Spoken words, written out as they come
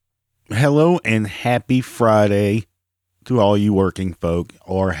Hello and happy Friday to all you working folk,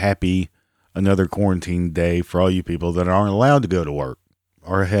 or happy another quarantine day for all you people that aren't allowed to go to work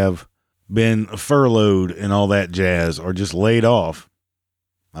or have been furloughed and all that jazz or just laid off.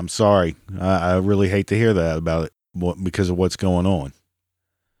 I'm sorry. I really hate to hear that about it because of what's going on.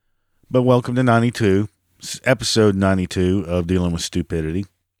 But welcome to 92, episode 92 of Dealing with Stupidity.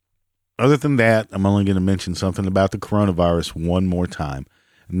 Other than that, I'm only going to mention something about the coronavirus one more time.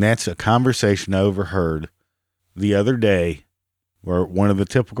 And that's a conversation I overheard the other day where one of the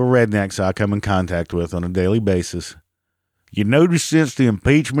typical rednecks I come in contact with on a daily basis, you notice since the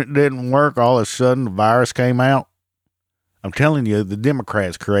impeachment didn't work, all of a sudden the virus came out? I'm telling you, the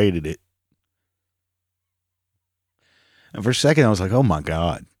Democrats created it. And for a second, I was like, oh my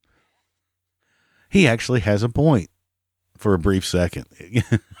God. He actually has a point for a brief second.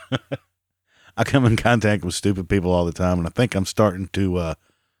 I come in contact with stupid people all the time, and I think I'm starting to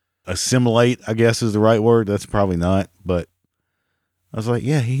assimilate, I guess is the right word. That's probably not, but I was like,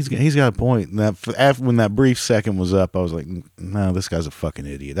 yeah, he's got a point. And after when that brief second was up, I was like, no, this guy's a fucking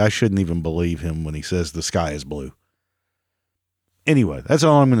idiot. I shouldn't even believe him when he says the sky is blue. Anyway, that's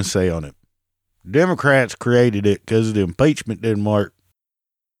all I'm going to say on it. Democrats created it because the impeachment didn't work.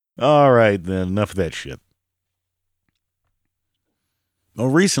 All right, then, enough of that shit. Well,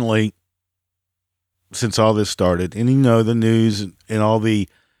 recently, since all this started, and you know, the news and all the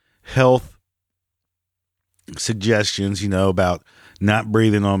health suggestions, about not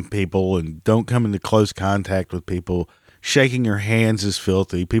breathing on people and don't come into close contact with people. Shaking your hands is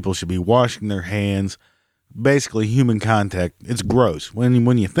filthy. People should be washing their hands. Basically, human contact, it's gross.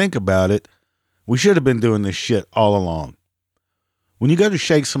 When you think about it, we should have been doing this shit all along. When you go to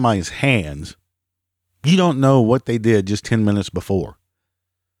shake somebody's hands, you don't know what they did just 10 minutes before.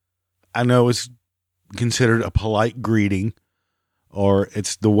 I know it's considered a polite greeting, or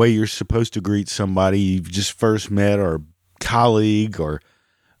it's the way you're supposed to greet somebody you've just first met, or a colleague, or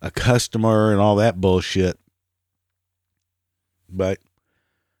a customer, and all that bullshit. But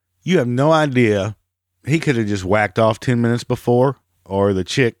you have no idea. He could have just whacked off 10 minutes before, or the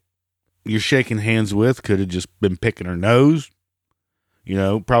chick you're shaking hands with could have just been picking her nose.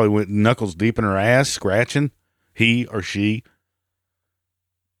 Probably went knuckles deep in her ass, scratching. He or she.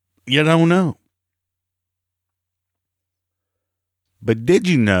 You don't know. But did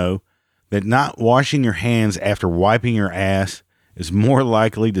you know that not washing your hands after wiping your ass is more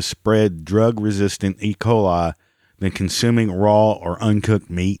likely to spread drug-resistant E. coli than consuming raw or uncooked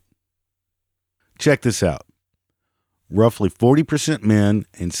meat? Check this out. Roughly 40% men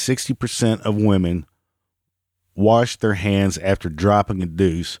and 60% of women wash their hands after dropping a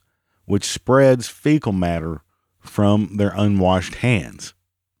deuce, which spreads fecal matter from their unwashed hands.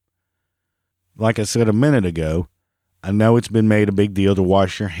 Like I said a minute ago, I know it's been made a big deal to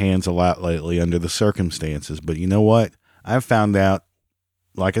wash your hands a lot lately under the circumstances, but you know what? I've found out,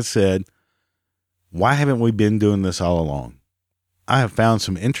 like I said, why haven't we been doing this all along? I have found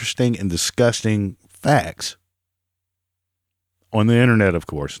some interesting and disgusting facts on the internet, of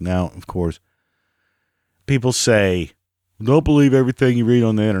course. Now, of course, people say, don't believe everything you read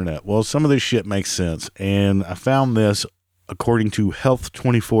on the internet. Well, some of this shit makes sense, and I found this according to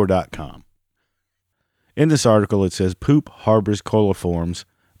health24.com. In this article, it says poop harbors coliforms,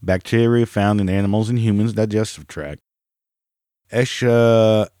 bacteria found in animals and humans' digestive tract.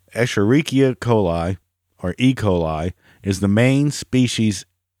 Escherichia coli, or E. coli, is the main species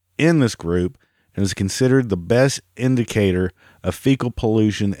in this group and is considered the best indicator of fecal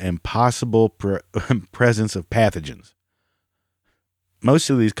pollution and possible presence of pathogens. Most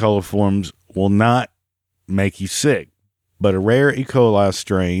of these coliforms will not make you sick, but a rare E. coli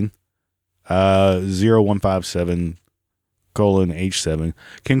strain, 0157:H7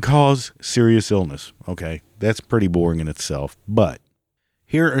 can cause serious illness. Okay, that's pretty boring in itself, but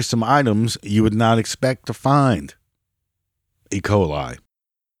here are some items you would not expect to find E. coli.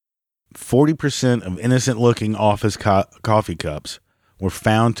 40% of innocent-looking office coffee cups were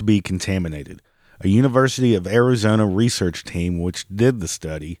found to be contaminated. A University of Arizona research team, which did the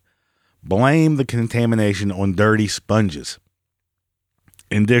study, blamed the contamination on dirty sponges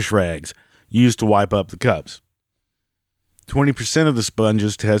and dish rags used to wipe up the cups. 20% of the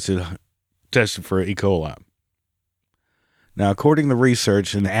sponges tested for E. coli. Now, according to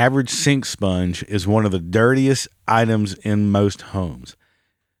research, an average sink sponge is one of the dirtiest items in most homes.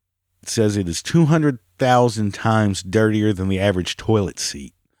 It says it is 200,000 times dirtier than the average toilet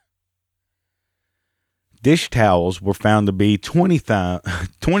seat. Dish towels were found to be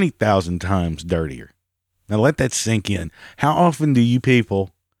 20,000 times dirtier. Now let that sink in. How often do you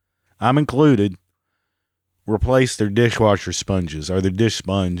people, I'm included, replace their dishwasher sponges or their dish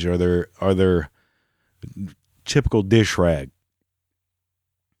sponge or their typical dish rag.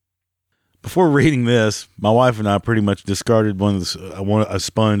 Before reading this, my wife and I pretty much discarded a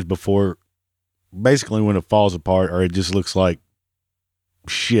sponge before, basically when it falls apart or it just looks like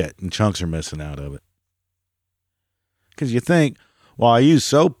shit and chunks are missing out of it. Because you think, well, I use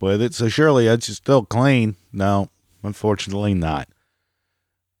soap with it, so surely it's still clean. No, unfortunately not.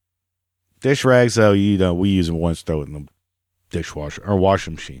 Dish rags, though, we use them once, throw it in the dishwasher or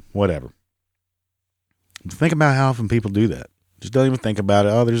washing machine, whatever. Think about how often people do that. Just don't even think about it.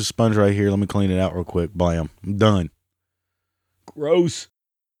 Oh, there's a sponge right here. Let me clean it out real quick. Blam. I'm done. Gross.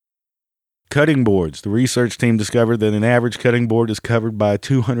 Cutting boards. The research team discovered that an average cutting board is covered by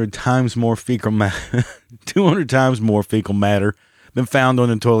 200 times more fecal matter, 200 times more fecal matter than found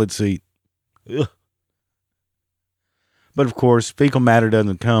on a toilet seat. Ugh. But of course, fecal matter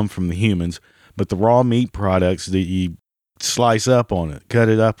doesn't come from the humans, but the raw meat products that you slice up on it, cut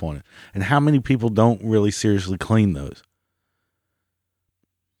it up on it. And how many people don't really seriously clean those?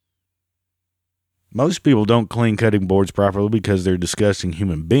 Most people don't clean cutting boards properly because they're disgusting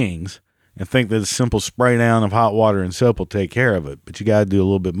human beings and think that a simple spray down of hot water and soap will take care of it. But you got to do a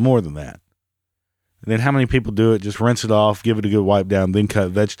little bit more than that. And then how many people do it? Just rinse it off, give it a good wipe down, then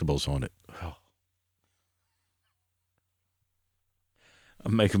cut vegetables on it. Oh.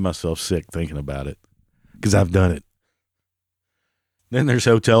 I'm making myself sick thinking about it because I've done it. Then there's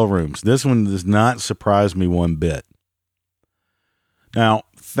hotel rooms. This one does not surprise me one bit. Now,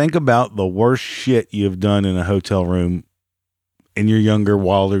 think about the worst shit you've done in a hotel room in your younger,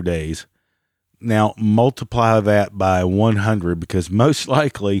 wilder days. Now, multiply that by 100 because most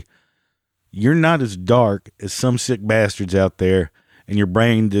likely you're not as dark as some sick bastards out there and your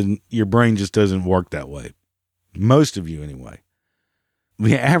brain just doesn't work that way. Most of you, anyway.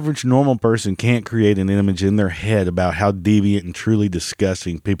 The average normal person can't create an image in their head about how deviant and truly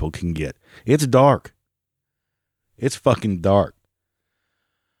disgusting people can get. It's dark. It's fucking dark.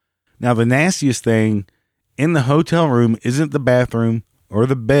 Now, the nastiest thing in the hotel room isn't the bathroom or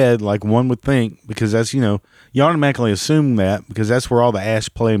the bed like one would think, because that's, you automatically assume that because that's where all the ass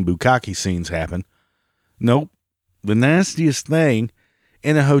play and bukkake scenes happen. Nope. The nastiest thing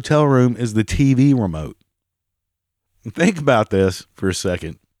in a hotel room is the TV remote. Think about this for a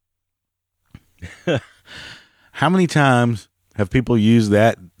second. How many times have people used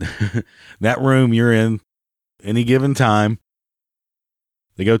that room you're in any given time?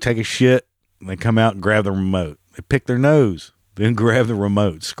 They go take a shit, and they come out and grab the remote. They pick their nose, then grab the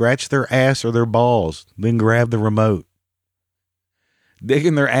remote. Scratch their ass or their balls, then grab the remote. Dig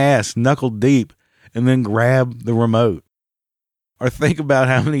in their ass, knuckle deep, and then grab the remote. Or think about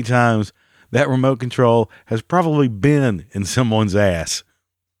how many times that remote control has probably been in someone's ass.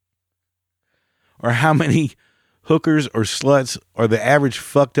 Or how many hookers or sluts or the average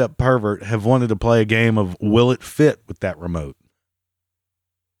fucked up pervert have wanted to play a game of Will It Fit with that remote.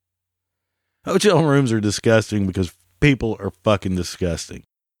 Hotel rooms are disgusting because people are fucking disgusting.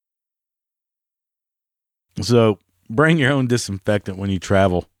 So bring your own disinfectant when you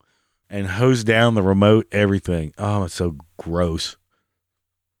travel and hose down the remote, everything. Oh, it's so gross.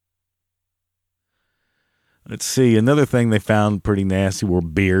 Let's see. Another thing they found pretty nasty were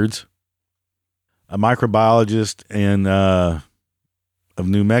beards. A microbiologist of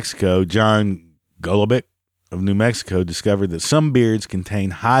New Mexico, John Golobic of New Mexico, discovered that some beards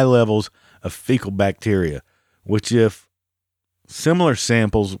contain high levels of fecal bacteria, which if similar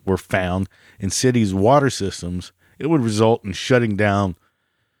samples were found in cities' water systems, it would result in shutting down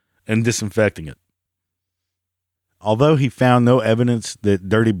and disinfecting it. Although he found no evidence that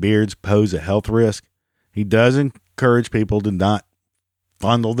dirty beards pose a health risk, he does encourage people to not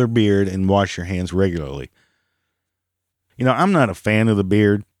fondle their beard and wash your hands regularly. I'm not a fan of the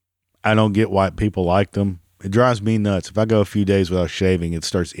beard. I don't get why people like them. It drives me nuts. If I go a few days without shaving, it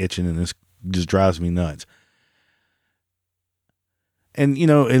starts itching and it just drives me nuts. And,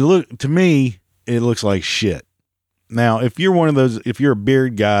 to me, it looks like shit. Now, if you're a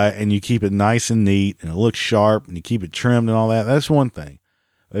beard guy and you keep it nice and neat and it looks sharp and you keep it trimmed and all that, that's one thing.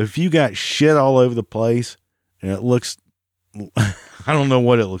 But if you got shit all over the place and it looks, I don't know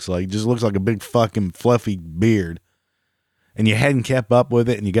what it looks like. It just looks like a big fucking fluffy beard. And you hadn't kept up with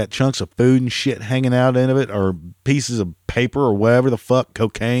it and you got chunks of food and shit hanging out of it or pieces of paper or whatever the fuck,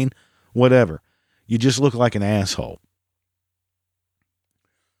 cocaine, whatever. You just look like an asshole.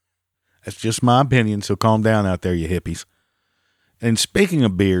 That's just my opinion, so calm down out there, you hippies. And speaking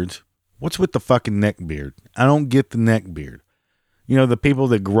of beards, what's with the fucking neck beard? I don't get the neck beard. The people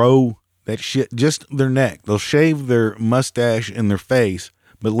that grow that shit, just their neck. They'll shave their mustache and their face,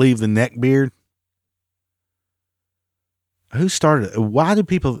 but leave the neck beard. Who started? Why do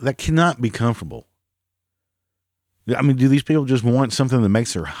people, that cannot be comfortable? I mean, do these people just want something that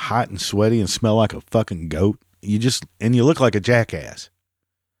makes her hot and sweaty and smell like a fucking goat? And you look like a jackass.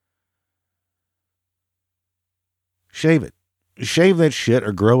 Shave it. Shave that shit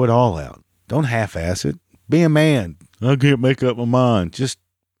or grow it all out. Don't half-ass it. Be a man. I can't make up my mind. This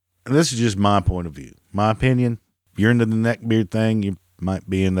is just my point of view. My opinion. If you're into the neck beard thing, you might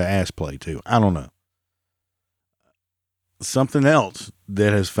be into ass play too. I don't know. Something else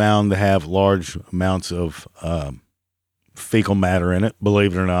that has found to have large amounts of fecal matter in it,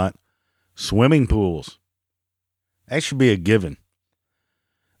 believe it or not, swimming pools. That should be a given.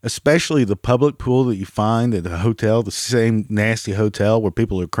 Especially the public pool that you find at a hotel, the same nasty hotel where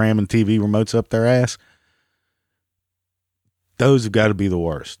people are cramming TV remotes up their ass. Those have got to be the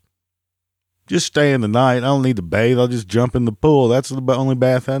worst. Just stay in the night. I don't need to bathe. I'll just jump in the pool. That's the only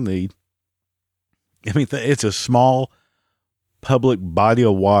bath I need. I mean, it's a small public body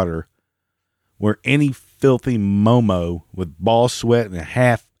of water where any filthy momo with ball sweat and a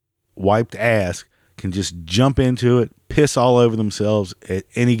half wiped ass can just jump into it, piss all over themselves at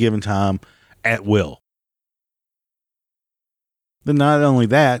any given time at will. Then not only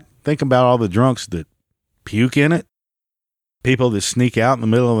that, think about all the drunks that puke in it, people that sneak out in the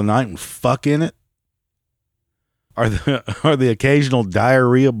middle of the night and fuck in it, or the occasional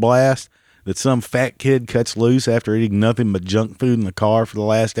diarrhea blast that some fat kid cuts loose after eating nothing but junk food in the car for the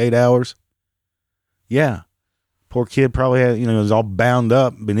last 8 hours. Yeah. Poor kid probably had, was all bound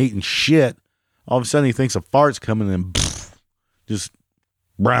up, been eating shit. All of a sudden he thinks a fart's coming and just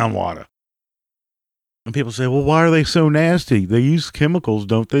brown water. And people say, well, why are they so nasty? They use chemicals,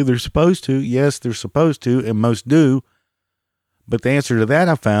 don't they? They're supposed to. Yes, they're supposed to, and most do. But the answer to that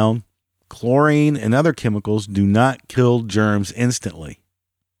I found, chlorine and other chemicals do not kill germs instantly.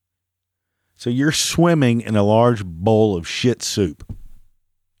 So you're swimming in a large bowl of shit soup.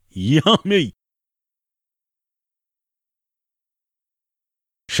 Yummy.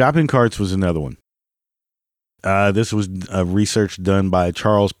 Shopping carts was another one. This was research done by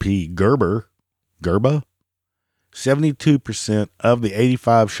Charles P. Gerba. 72% of the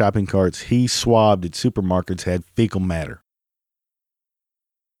 85 shopping carts he swabbed at supermarkets had fecal matter.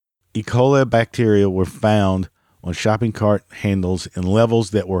 E. coli bacteria were found on shopping cart handles in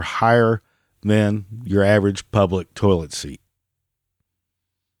levels that were higher than your average public toilet seat.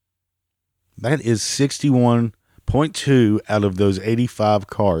 That is 61.2 out of those 85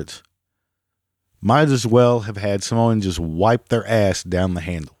 carts. Might as well have had someone just wipe their ass down the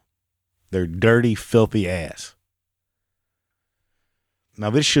handle. Their dirty, filthy ass. Now,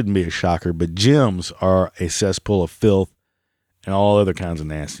 this shouldn't be a shocker, but gyms are a cesspool of filth and all other kinds of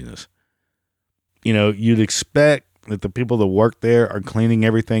nastiness. You'd expect that the people that work there are cleaning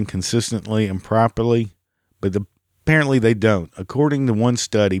everything consistently and properly, but apparently they don't. According to one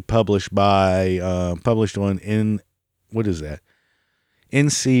study published on what is that?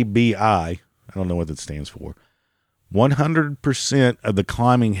 NCBI. I don't know what that stands for. 100% of the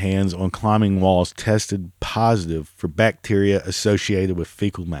climbing hands on climbing walls tested positive for bacteria associated with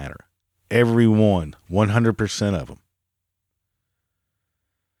fecal matter. Every one, 100% of them.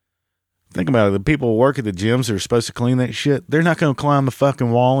 Think about it. The people who work at the gyms that are supposed to clean that shit, they're not going to climb the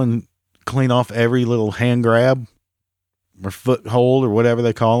fucking wall and clean off every little hand grab or foothold or whatever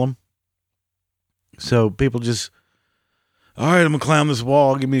they call them. So people just, all right, I'm going to climb this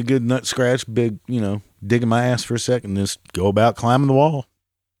wall. Give me a good nut scratch, big, digging my ass for a second, and just go about climbing the wall.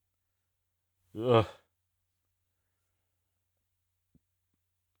 Ugh.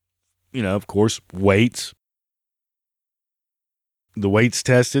 Of course, weights. The weights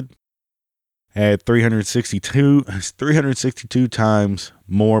tested had 362 times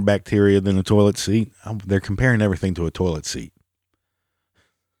more bacteria than a toilet seat. They're comparing everything to a toilet seat.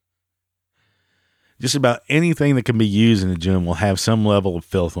 Just about anything that can be used in a gym will have some level of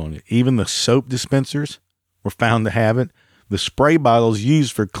filth on it. Even the soap dispensers were found to have it. The spray bottles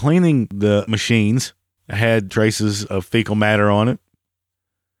used for cleaning the machines had traces of fecal matter on it.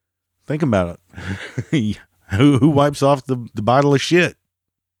 Think about it. Who wipes off the bottle of shit?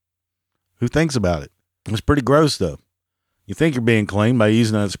 Who thinks about it? It's pretty gross, though. You think you're being clean by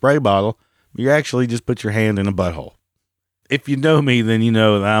using a spray bottle, but you actually just put your hand in a butthole. If you know me, then you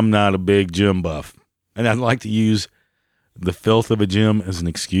know that I'm not a big gym buff. And I'd like to use the filth of a gym as an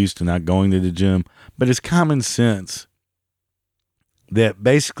excuse to not going to the gym. But it's common sense that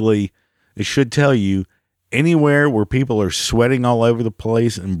basically it should tell you anywhere where people are sweating all over the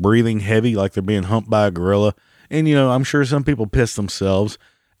place and breathing heavy like they're being humped by a gorilla. And, I'm sure some people piss themselves.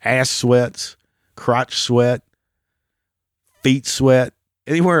 Ass sweats, crotch sweat, feet sweat.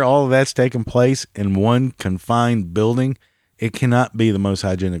 Anywhere all of that's taking place in one confined building It cannot be the most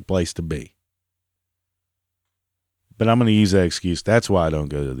hygienic place to be. But I'm going to use that excuse. That's why I don't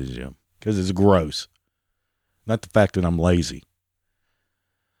go to the gym, because it's gross. Not the fact that I'm lazy.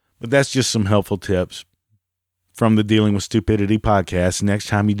 But that's just some helpful tips from the Dealing with Stupidity podcast. Next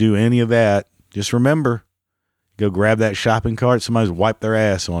time you do any of that, just remember, go grab that shopping cart. Somebody's wiped their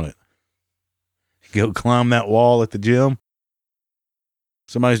ass on it. Go climb that wall at the gym.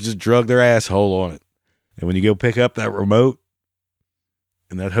 Somebody's just drug their asshole on it. And when you go pick up that remote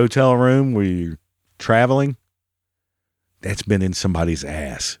in that hotel room where you're traveling, that's been in somebody's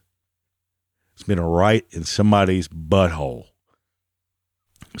ass. It's been right in somebody's butthole.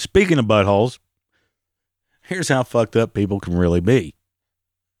 Speaking of buttholes, here's how fucked up people can really be.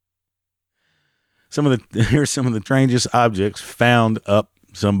 Here's some of the strangest objects found up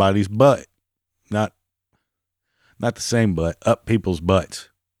somebody's butt. Not the same butt, up people's butts.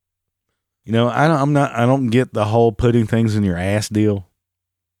 You know, I don't get the whole putting things in your ass deal.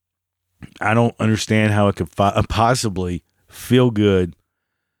 I don't understand how it could possibly feel good,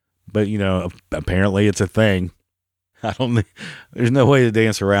 but you know, apparently it's a thing. There's no way to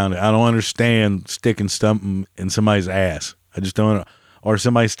dance around it. I don't understand sticking something in somebody's ass. I just don't, or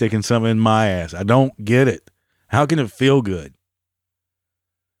somebody sticking something in my ass. I don't get it. How can it feel good?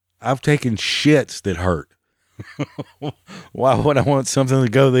 I've taken shits that hurt. Why would I want something to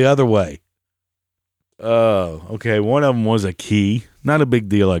go the other way? Okay. One of them was a key. Not a big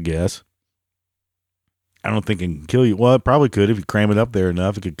deal, I guess. I don't think it can kill you. Well, it probably could if you cram it up there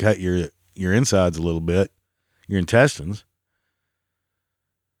enough. It could cut your insides a little bit, your intestines.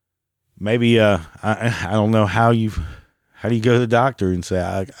 Maybe I don't know how do you go to the doctor and say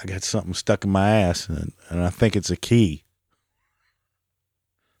I got something stuck in my ass and I think it's a key.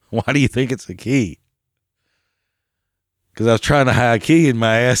 Why do you think it's a key? Because I was trying to hide a key in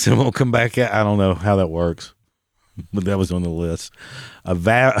my ass and it won't come back out. I don't know how that works, but that was on the list. A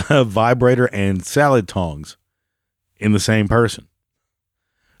vibrator and salad tongs in the same person.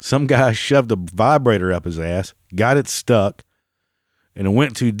 Some guy shoved a vibrator up his ass, got it stuck, and it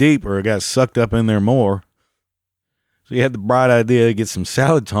went too deep or it got sucked up in there more. So he had the bright idea to get some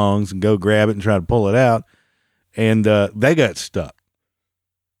salad tongs and go grab it and try to pull it out, and they got stuck.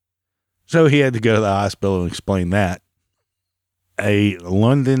 So he had to go to the hospital and explain that. A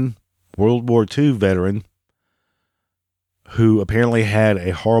London World War II veteran who apparently had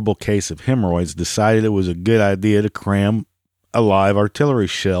a horrible case of hemorrhoids decided it was a good idea to cram a live artillery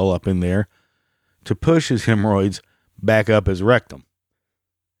shell up in there to push his hemorrhoids back up his rectum.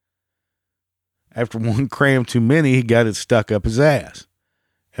 After one cram too many, he got it stuck up his ass.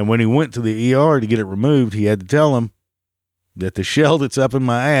 And when he went to the ER to get it removed, he had to tell him that the shell that's up in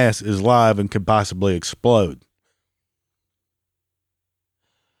my ass is live and could possibly explode.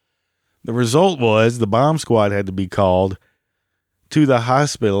 The result was the bomb squad had to be called to the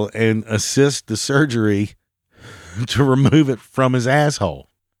hospital and assist the surgery to remove it from his asshole.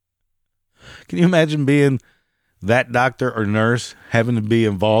 Can you imagine being that doctor or nurse having to be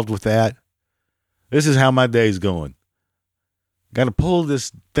involved with that? This is how my day's going. Got to pull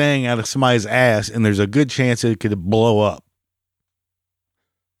this thing out of somebody's ass, and there's a good chance it could blow up.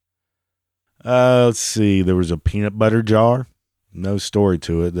 Let's see. There was a peanut butter jar. No story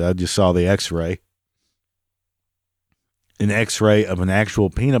to it. I just saw the x-ray. An x-ray of an actual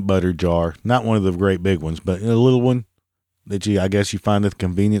peanut butter jar. Not one of the great big ones, but a little one that I guess you find at the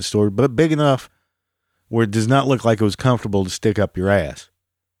convenience store, but big enough where it does not look like it was comfortable to stick up your ass.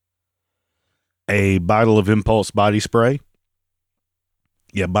 A bottle of Impulse body spray.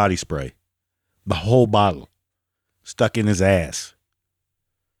 Yeah, body spray. The whole bottle stuck in his ass.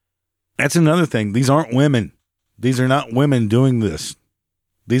 That's another thing. These aren't women. These are not women doing this.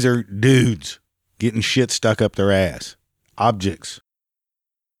 These are dudes getting shit stuck up their ass. Objects.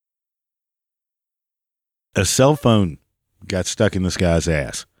 A cell phone got stuck in this guy's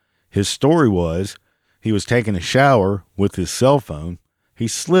ass. His story was he was taking a shower with his cell phone. He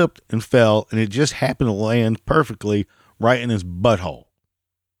slipped and fell, and it just happened to land perfectly right in his butthole.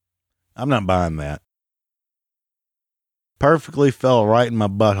 I'm not buying that. Perfectly fell right in my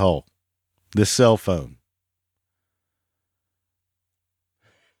butthole. This cell phone.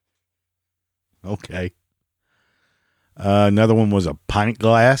 Okay. Another one was a pint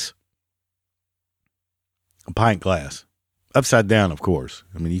glass. A pint glass. Upside down, of course.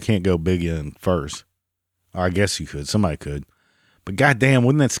 I mean, you can't go big in first. Or I guess you could. Somebody could. But goddamn,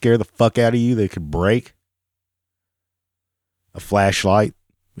 wouldn't that scare the fuck out of you? They could break. A flashlight.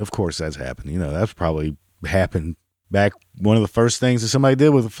 Of course that's happened. You know, that's probably happened back one of the first things that somebody did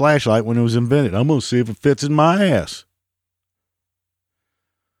with a flashlight when it was invented. I'm going to see if it fits in my ass.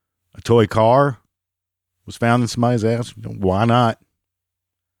 A toy car was found in somebody's ass. Why not?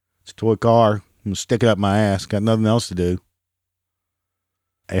 It's a toy car. I'm going to stick it up my ass. Got nothing else to do.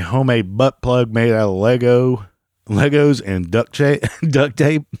 A homemade butt plug made out of Legos and duct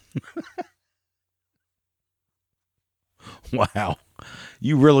tape. Wow.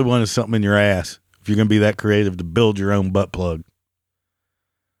 You really wanted something in your ass if you're going to be that creative to build your own butt plug.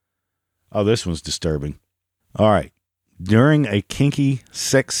 Oh, this one's disturbing. All right. During a kinky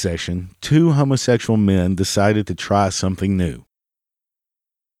sex session, two homosexual men decided to try something new.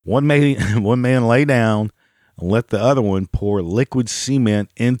 One man lay down and let the other one pour liquid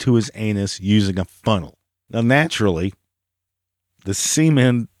cement into his anus using a funnel. Now, naturally, the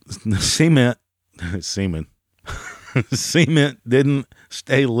cement didn't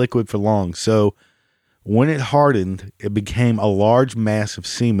stay liquid for long. So when it hardened, it became a large mass of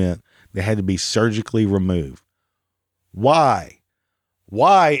cement that had to be surgically removed. Why?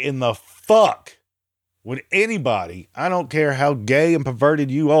 Why in the fuck would anybody, I don't care how gay and perverted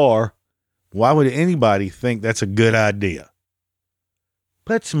you are, why would anybody think that's a good idea?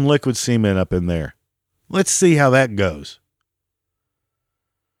 Put some liquid cement up in there. Let's see how that goes.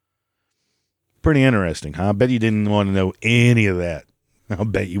 Pretty interesting, huh? I bet you didn't want to know any of that. I'll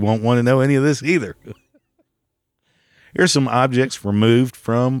bet you won't want to know any of this either. Here's some objects removed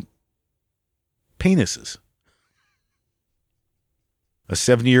from penises. A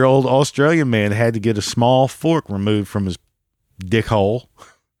 70-year-old Australian man had to get a small fork removed from his dick hole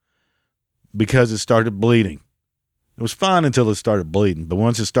because it started bleeding. It was fine until it started bleeding, but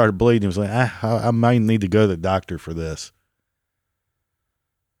once it started bleeding, it was like, I might need to go to the doctor for this.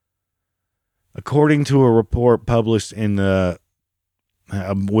 According to a report published in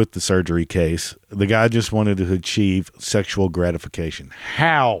with the surgery case, the guy just wanted to achieve sexual gratification.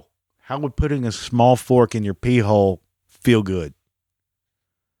 How? How would putting a small fork in your pee hole feel good?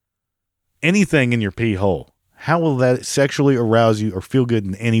 Anything in your pee hole. How will that sexually arouse you or feel good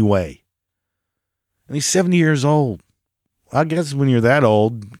in any way? And he's 70 years old. I guess when you're that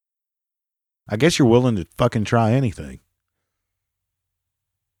old, I guess you're willing to fucking try anything.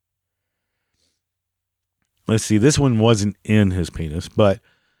 Let's see, this one wasn't in his penis, but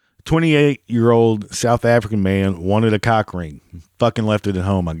 28-year-old South African man wanted a cock ring. Fucking left it at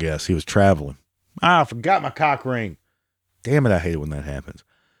home, I guess. He was traveling. I forgot my cock ring. Damn it, I hate it when that happens.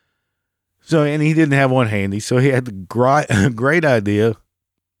 So, and he didn't have one handy, so he had the great idea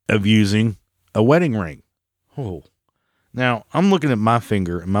of using a wedding ring. Oh. Now, I'm looking at my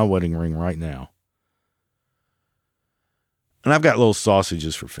finger and my wedding ring right now. And I've got little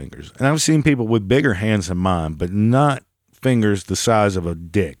sausages for fingers. And I've seen people with bigger hands than mine, but not fingers the size of a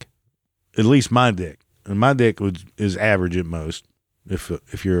dick. At least my dick. And my dick is average at most,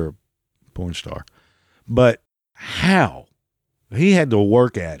 if you're a porn star. But how? He had to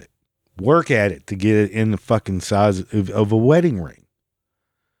work at it. Work at it to get it in the fucking size of a wedding ring.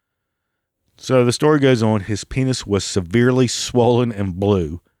 So the story goes on. His penis was severely swollen and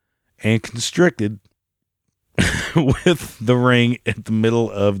blue and constricted with the ring at the middle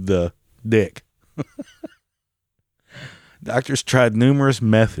of the dick. Doctors tried numerous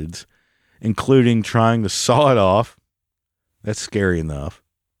methods, including trying to saw it off. That's scary enough.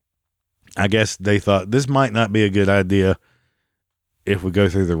 I guess they thought this might not be a good idea if we go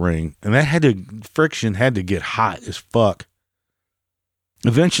through the ring. And friction had to get hot as fuck.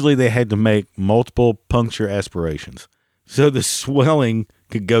 Eventually, they had to make multiple puncture aspirations so the swelling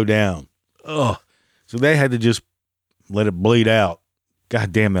could go down. Ugh. So they had to just let it bleed out.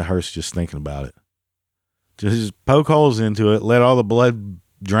 God damn, that hurts just thinking about it. Just poke holes into it, let all the blood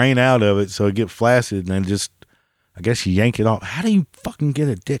drain out of it so it get flaccid, and then just, I guess you yank it off. How do you fucking get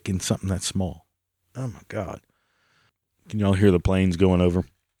a dick in something that small? Oh my God. Can y'all hear the planes going over?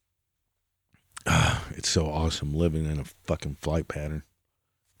 It's so awesome living in a fucking flight pattern.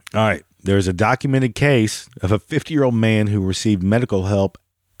 All right. There's a documented case of a 50-year-old man who received medical help,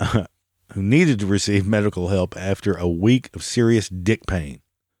 who needed to receive medical help after a week of serious dick pain.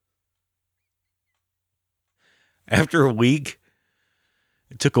 After a week,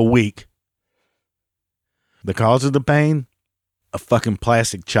 it took a week. The cause of the pain? A fucking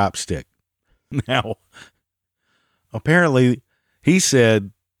plastic chopstick. Now, apparently, he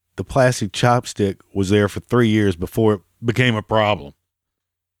said the plastic chopstick was there for 3 years before it became a problem.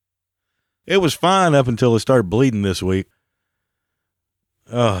 It was fine up until it started bleeding this week.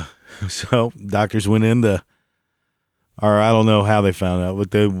 So doctors went into, or I don't know how they found out,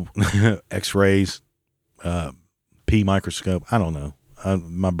 but they x-rays, P microscope. I don't know.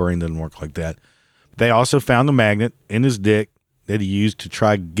 My brain doesn't work like that. They also found a magnet in his dick that he used to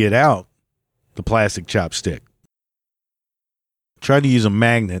try to get out the plastic chopstick. Tried to use a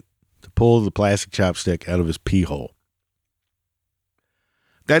magnet to pull the plastic chopstick out of his pee hole.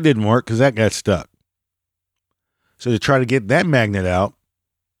 That didn't work because that got stuck. So to try to get that magnet out,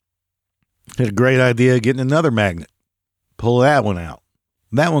 had a great idea of getting another magnet. Pull that one out.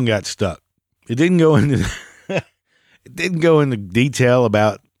 That one got stuck. It didn't go into detail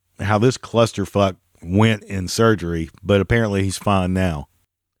about how this clusterfuck went in surgery, but apparently he's fine now.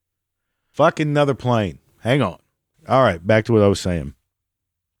 Fucking another plane. Hang on. All right, back to what I was saying.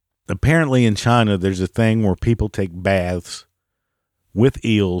 Apparently in China, there's a thing where people take baths with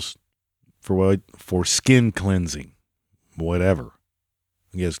eels for skin cleansing. Whatever.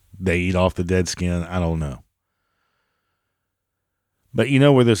 I guess they eat off the dead skin. I don't know. But you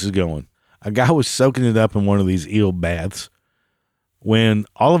know where this is going. A guy was soaking it up in one of these eel baths when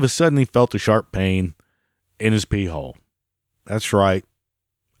all of a sudden he felt a sharp pain in his pee hole. That's right.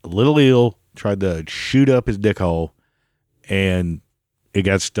 A little eel tried to shoot up his dick hole and it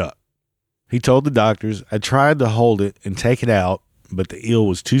got stuck. He told the doctors, I tried to hold it and take it out, but the eel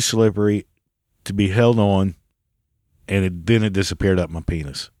was too slippery to be held on, and then it disappeared up my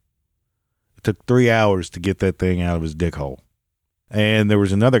penis. It took 3 hours to get that thing out of his dick hole. And there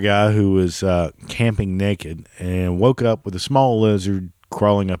was another guy who was camping naked and woke up with a small lizard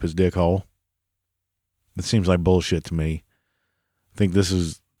crawling up his dick hole. It seems like bullshit to me. I think this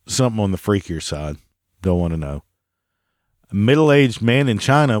is something on the freakier side. Don't want to know. A middle-aged man in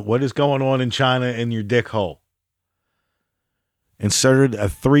China. What is going on in China in your dick hole? Inserted a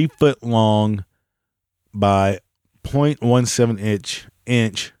 3-foot long by 0.17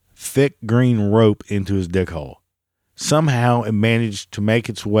 inch thick green rope into his dick hole. Somehow it managed to make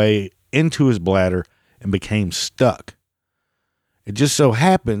its way into his bladder and became stuck. It just so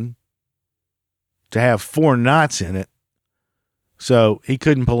happened to have 4 knots in it, so he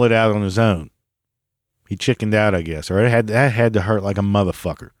couldn't pull it out on his own. He chickened out, I guess, or that had to hurt like a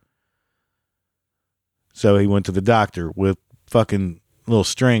motherfucker. So he went to the doctor with fucking little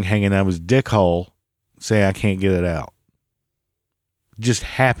string hanging out of his dick hole, say I can't get it out. Just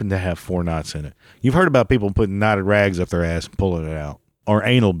happened to have 4 knots in it. You've heard about people putting knotted rags up their ass and pulling it out. Or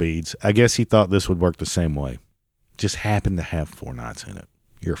anal beads. I guess he thought this would work the same way. Just happened to have 4 knots in it.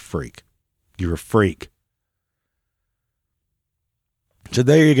 You're a freak. You're a freak. So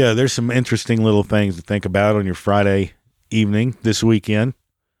there you go. There's some interesting little things to think about on your Friday evening this weekend.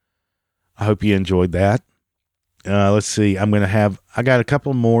 I hope you enjoyed that. Let's see. I got a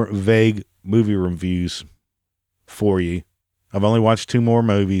couple more vague movie reviews for you. I've only watched 2 more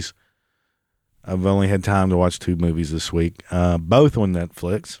movies. I've only had time to watch 2 movies this week, both on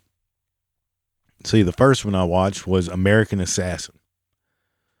Netflix. See, the first one I watched was American Assassin.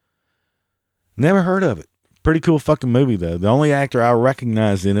 Never heard of it. Pretty cool fucking movie, though. The only actor I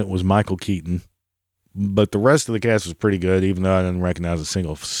recognized in it was Michael Keaton, but the rest of the cast was pretty good, even though I didn't recognize a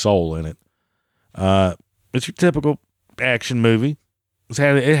single soul in it. It's your typical action movie.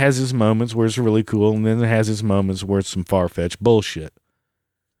 It has its moments where it's really cool, and then it has its moments where it's some far-fetched bullshit.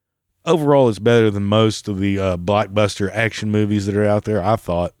 Overall, it's better than most of the blockbuster action movies that are out there, I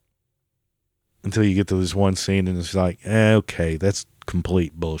thought. Until you get to this one scene, and it's like, okay, that's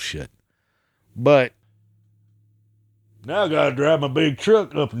complete bullshit. But now I gotta drive my big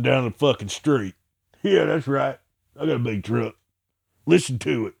truck up and down the fucking street. Yeah, that's right. I got a big truck. Listen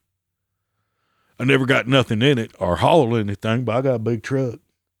to it. I never got nothing in it or hauled anything, but I got a big truck.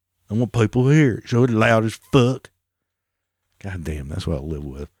 I want people to hear it. So it's loud as fuck. God damn, that's what I live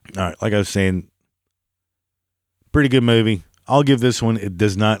with. All right, like I was saying, pretty good movie. I'll give this one, it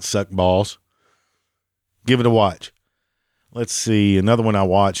does not suck balls. Give it a watch. Let's see, another one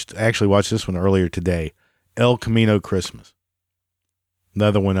I actually watched this one earlier today. El Camino Christmas.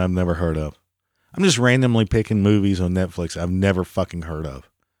 Another one I've never heard of. I'm just randomly picking movies on Netflix I've never fucking heard of.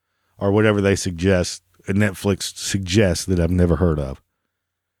 Or whatever they suggest, Netflix suggests that I've never heard of.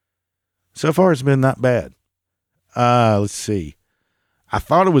 So far, it's been not bad. Let's see. I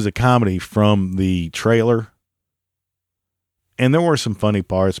thought it was a comedy from the trailer. And there were some funny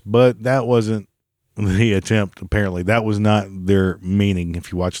parts, but that wasn't the attempt, apparently. That was not their meaning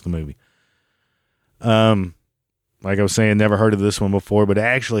if you watch the movie. Like I was saying, never heard of this one before, but it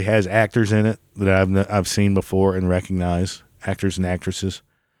actually has actors in it that I've seen before and recognize, actors and actresses.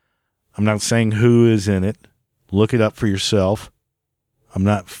 I'm not saying who is in it. Look it up for yourself. I'm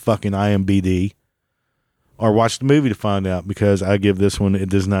not fucking IMBD. Or watch the movie to find out, because I give this one, it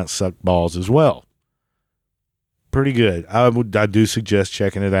does not suck balls as well. Pretty good. I do suggest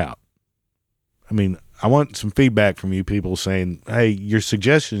checking it out. I mean, I want some feedback from you people saying, hey, your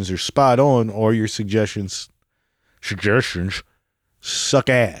suggestions are spot on, or your suggestions suck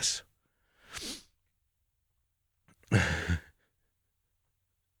ass.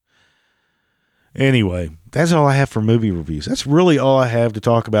 Anyway, that's all I have for movie reviews. That's really all I have to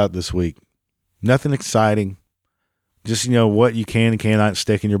talk about this week. Nothing exciting. Just, what you can and cannot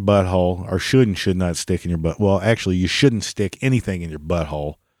stick in your butthole, or should not stick in your butt. Well, actually, you shouldn't stick anything in your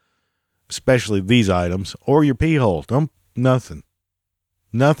butthole, especially these items, or your pee hole. Nothing.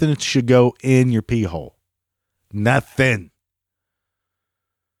 Nothing should go in your pee hole. Nothing.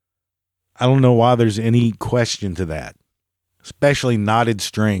 I don't know why there's any question to that, especially knotted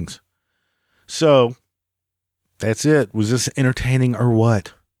strings. So, that's it. Was this entertaining or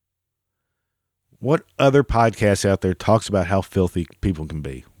what? What other podcast out there talks about how filthy people can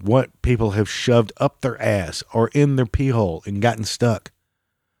be? What people have shoved up their ass or in their pee hole and gotten stuck?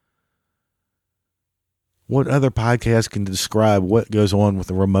 What other podcast can describe what goes on with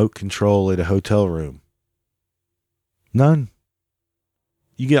a remote control at a hotel room? None.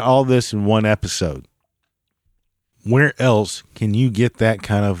 You get all this in one episode. Where else can you get that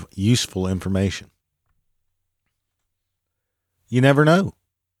kind of useful information? You never know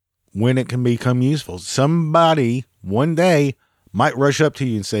when it can become useful. Somebody one day might rush up to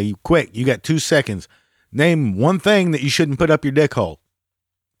you and say, quick, you got 2 seconds. Name one thing that you shouldn't put up your dick hole.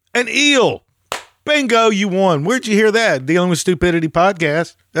 An eel. Bingo, you won. Where'd you hear that? Dealing with Stupidity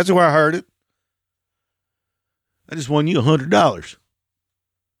podcast. That's where I heard it. I just won you $100.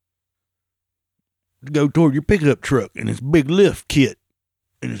 To go toward your pickup truck and its big lift kit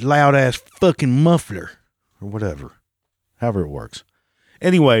and its loud ass fucking muffler or whatever. However it works.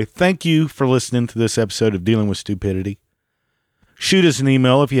 Anyway, thank you for listening to this episode of Dealing with Stupidity. Shoot us an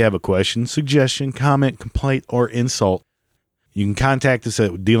email if you have a question, suggestion, comment, complaint, or insult. You can contact us at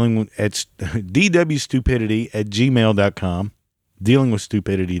dwstupidity@gmail.com,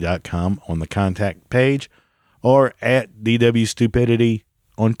 dealingwithstupidity.com on the contact page, or at dwstupidity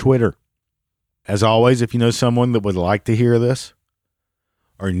on Twitter. As always, if you know someone that would like to hear this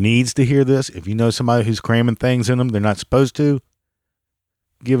or needs to hear this, if you know somebody who's cramming things in them they're not supposed to,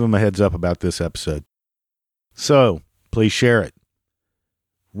 give them a heads up about this episode. So, please share it.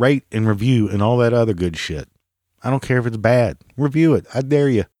 Rate and review and all that other good shit. I don't care if it's bad. Review it. I dare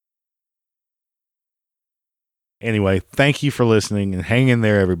you. Anyway, thank you for listening and hang in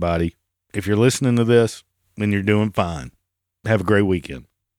there, everybody. If you're listening to this, then you're doing fine. Have a great weekend.